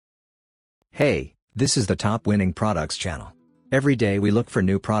Hey, this is the Top Winning Products channel. Every day we look for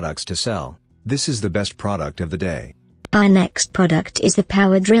new products to sell. This is the best product of the day. Our next product is the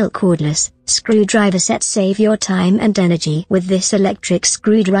Power Drill Cordless Screwdriver Set. Save your time and energy with this electric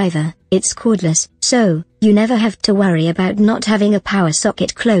screwdriver. It's cordless, so you never have to worry about not having a power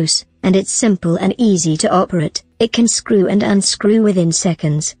socket close, and it's simple and easy to operate. It can screw and unscrew within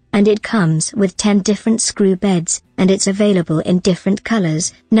seconds, and it comes with 10 different screw beds, and it's available in different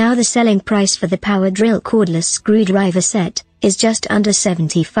colors. Now the selling price for the Power Drill Cordless Screwdriver Set is just under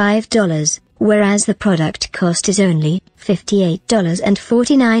 $75. Whereas the product cost is only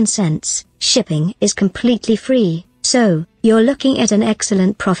 $58.49. Shipping is completely free, so you're looking at an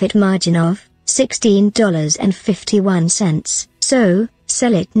excellent profit margin of $16.51. So,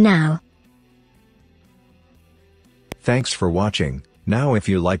 sell it now. Thanks for watching. Now if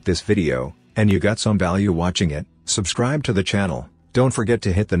you like this video, and you got some value watching it, subscribe to the channel. Don't forget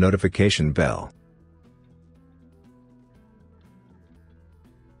to hit the notification bell.